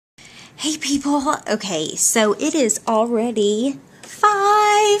Hey people, okay, so it is already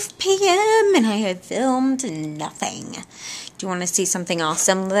 5 p.m. and I have filmed nothing. Do you want to see something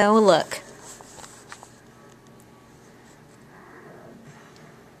awesome though? Look.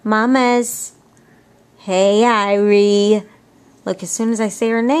 Mamas. Hey, Irie. Look, as soon as I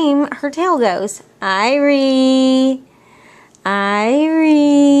say her name, her tail goes. Irie.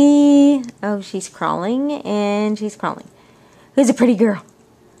 Irie. Oh, she's crawling and she's crawling. Who's a pretty girl?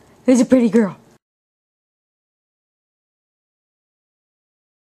 Who's a pretty girl?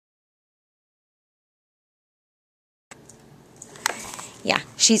 Yeah,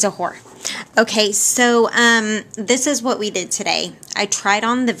 she's a whore. Okay, so this is what we did today. I tried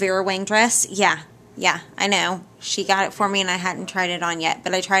on the Vera Wang dress. Yeah, I know. She got it for me and I hadn't tried it on yet,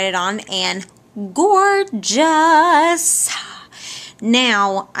 but I tried it on and gorgeous.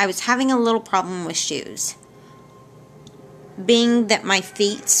 Now, I was having a little problem with shoes. Being that my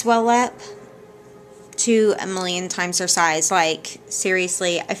feet swell up to a million times their size. Like,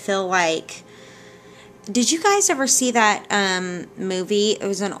 seriously, I feel like... Did you guys ever see that movie? It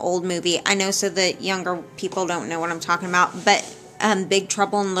was an old movie. I know, so the younger people don't know what I'm talking about. But Big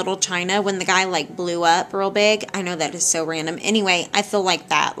Trouble in Little China, when the guy, like, blew up real big. I know that is so random. Anyway, I feel like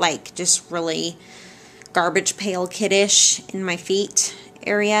that. Like, just really garbage pail kiddish in my feet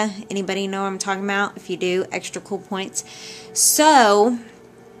area. Anybody know what I'm talking about? If you do, extra cool points. So,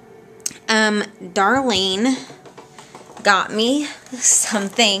 Darlene got me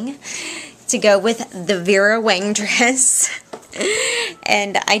something to go with the Vera Wang dress.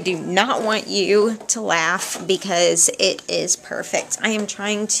 And I do not want you to laugh because it is perfect. I am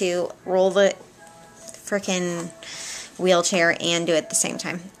trying to roll the frickin' wheelchair and do it at the same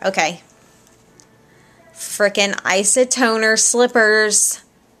time. Okay. Frickin' isotoner slippers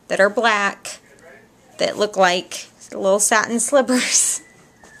that are black that look like little satin slippers.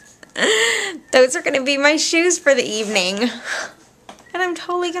 Those are going to be my shoes for the evening. And I'm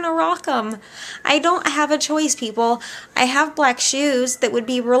totally going to rock them. I don't have a choice, people. I have black shoes that would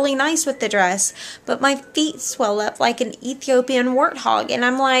be really nice with the dress. But my feet swell up like an Ethiopian warthog. And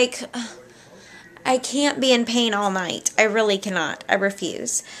I'm like, I can't be in pain all night. I really cannot. I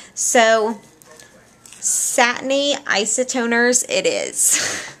refuse. So, satiny isotoners it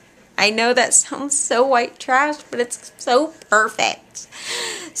is. I know that sounds so white trash, but it's so perfect.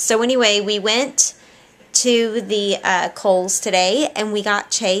 So anyway, we went to the Kohl's today and we got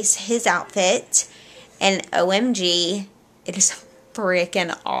Chase his outfit, and OMG, it is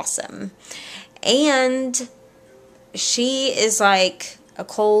freaking awesome. And she is like a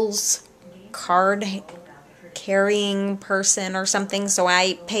Kohl's card carrying person or something, so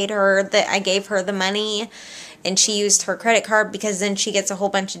I paid her I gave her the money and she used her credit card because then she gets a whole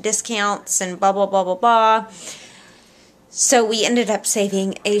bunch of discounts and blah blah blah blah blah. So we ended up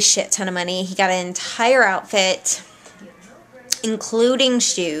saving a shit ton of money. He got an entire outfit, including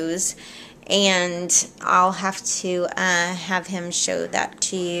shoes, and I'll have to have him show that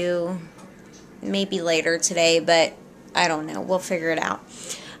to you maybe later today, but I don't know. We'll figure it out.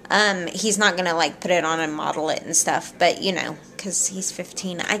 He's not going to, like, put it on and model it and stuff, but, you know, because he's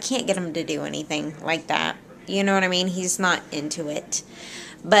 15. I can't get him to do anything like that. You know what I mean? He's not into it.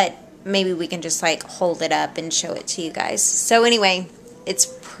 But maybe we can just, like, hold it up and show it to you guys. So anyway,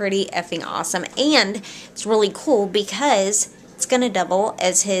 it's pretty effing awesome. And it's really cool because it's going to double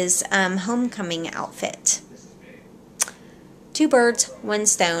as his homecoming outfit. 2 birds, 1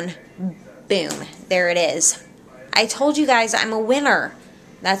 stone. Boom. There it is. I told you guys I'm a winner.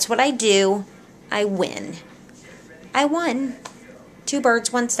 That's what I do. I win. I won. 2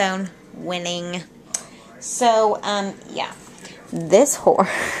 birds, 1 stone. Winning. So, yeah. This whore...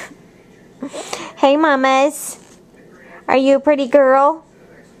 Hey, mamas. Are you a pretty girl?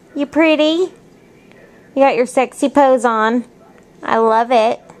 You pretty? You got your sexy pose on. I love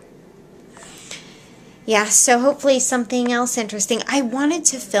it. Yeah, so hopefully something else interesting. I wanted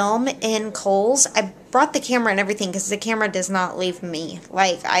to film in Kohl's. I brought the camera and everything because the camera does not leave me.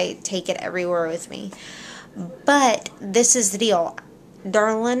 Like, I take it everywhere with me. But this is the deal.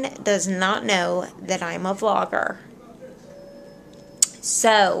 Darlene does not know that I'm a vlogger.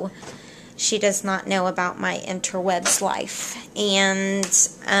 So... she does not know about my interwebs life, and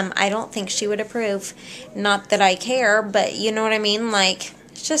I don't think she would approve. Not that I care, but you know what I mean? Like,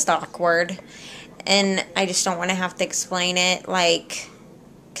 it's just awkward, and I just don't want to have to explain it, like,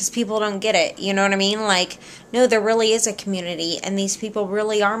 because people don't get it, you know what I mean? Like, no, there really is a community, and these people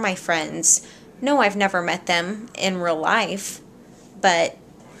really are my friends. No, I've never met them in real life, but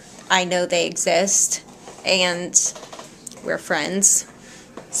I know they exist, and we're friends.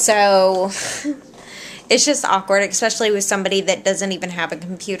 So, it's just awkward, especially with somebody that doesn't even have a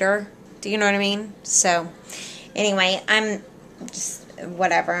computer. Do you know what I mean? So, anyway, I'm just,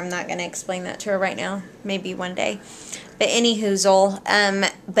 whatever. I'm not going to explain that to her right now. Maybe one day. But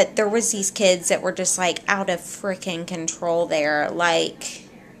anywhoozle, but there was these kids that were just, like, out of freaking control there. Like,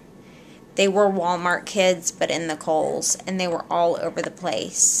 they were Walmart kids, but in the Kohl's. And they were all over the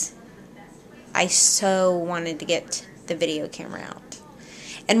place. I so wanted to get the video camera out.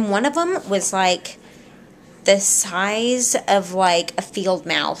 And one of them was, like, the size of, like, a field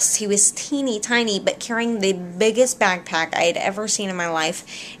mouse. He was teeny tiny, but carrying the biggest backpack I had ever seen in my life.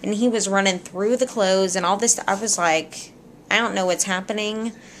 And he was running through the clothes and all this. I was like, I don't know what's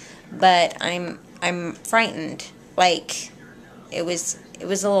happening, but I'm frightened. Like, it was a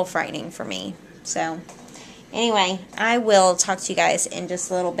little frightening for me. So, anyway, I will talk to you guys in just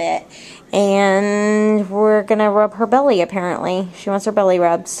a little bit. And we're going to rub her belly, apparently. She wants her belly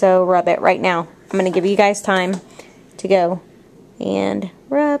rubbed, so rub it right now. I'm going to give you guys time to go and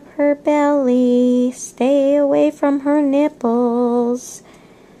rub her belly. Stay away from her nipples.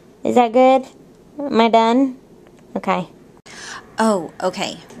 Is that good? Am I done? Okay. Oh,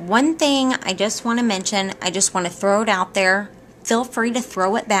 okay. One thing I just want to mention, I just want to throw it out there. Feel free to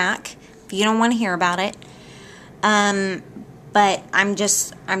throw it back if you don't want to hear about it. But I'm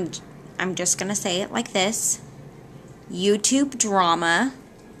just going to say it like this. YouTube drama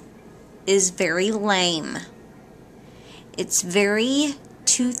is very lame. It's very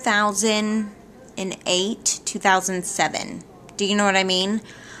 2008, 2007. Do you know what I mean?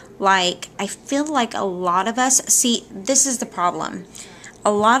 Like, I feel like a lot of us, see, this is the problem.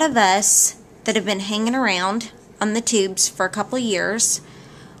 A lot of us that have been hanging around on the tubes for a couple of years,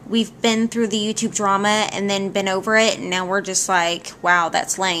 we've been through the YouTube drama and then been over it, and now we're just like, wow,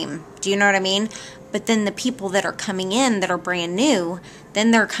 that's lame. Do you know what I mean? But then the people that are coming in that are brand new,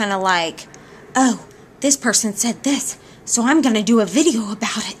 then they're kind of like, oh, this person said this, so I'm going to do a video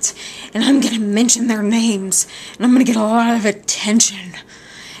about it, and I'm going to mention their names, and I'm going to get a lot of attention.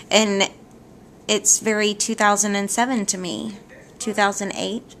 And it's very 2007 to me.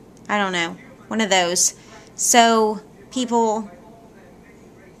 2008? I don't know. One of those. So, people,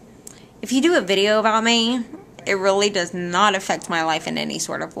 if you do a video about me, it really does not affect my life in any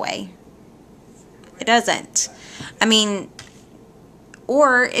sort of way. It doesn't. I mean,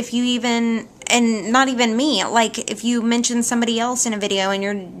 or if you even, and not even me, like if you mention somebody else in a video and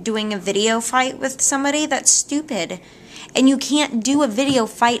you're doing a video fight with somebody, that's stupid. And you can't do a video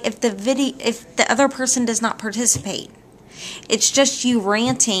fight if the other person does not participate. It's just you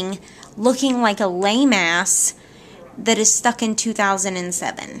ranting, looking like a lame ass that is stuck in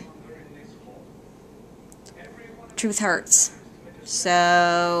 2007. Truth hurts.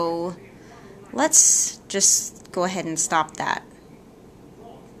 So, let's just go ahead and stop that.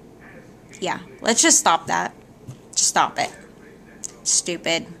 Yeah, let's just stop that. Just stop it.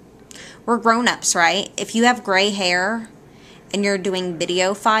 Stupid. We're grown-ups, right? If you have gray hair and you're doing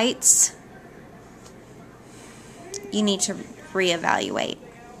video fights, you need to reevaluate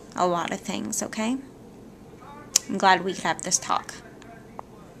a lot of things, okay? I'm glad we could have this talk.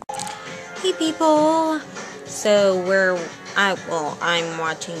 Hey, people. So I'm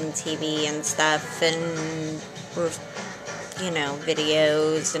watching TV and stuff, and we're,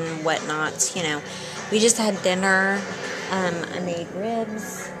 videos and whatnot. We just had dinner. I made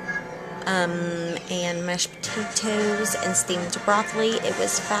ribs, and mashed potatoes and steamed broccoli. It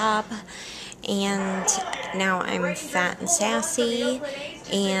was fab. And now I'm fat and sassy.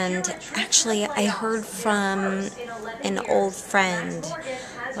 And actually, I heard from an old friend,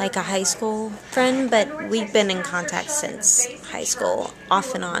 like a high school friend, but we've been in contact since high school,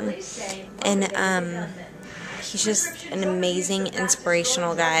 off and on. And he's just an amazing,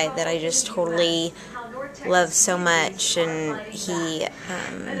 inspirational guy that I just totally love so much. And he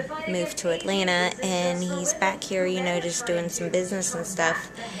moved to Atlanta, and he's back here, just doing some business and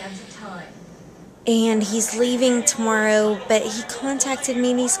stuff. And he's leaving tomorrow, but he contacted me,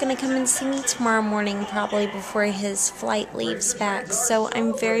 and he's going to come and see me tomorrow morning, probably before his flight leaves back. So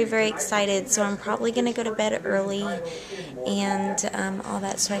I'm very, very excited. So I'm probably going to go to bed early and all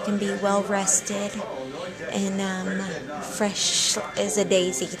that, so I can be well rested and fresh as a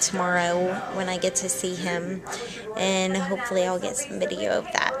daisy tomorrow when I get to see him. And hopefully I'll get some video of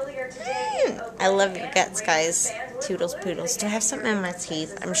that. I love your guts, guys. Toodles poodles. Do I have something in my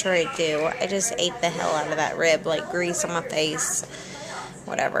teeth? I'm sure I do. I just ate the hell out of that rib, like grease on my face.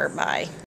 Whatever, bye.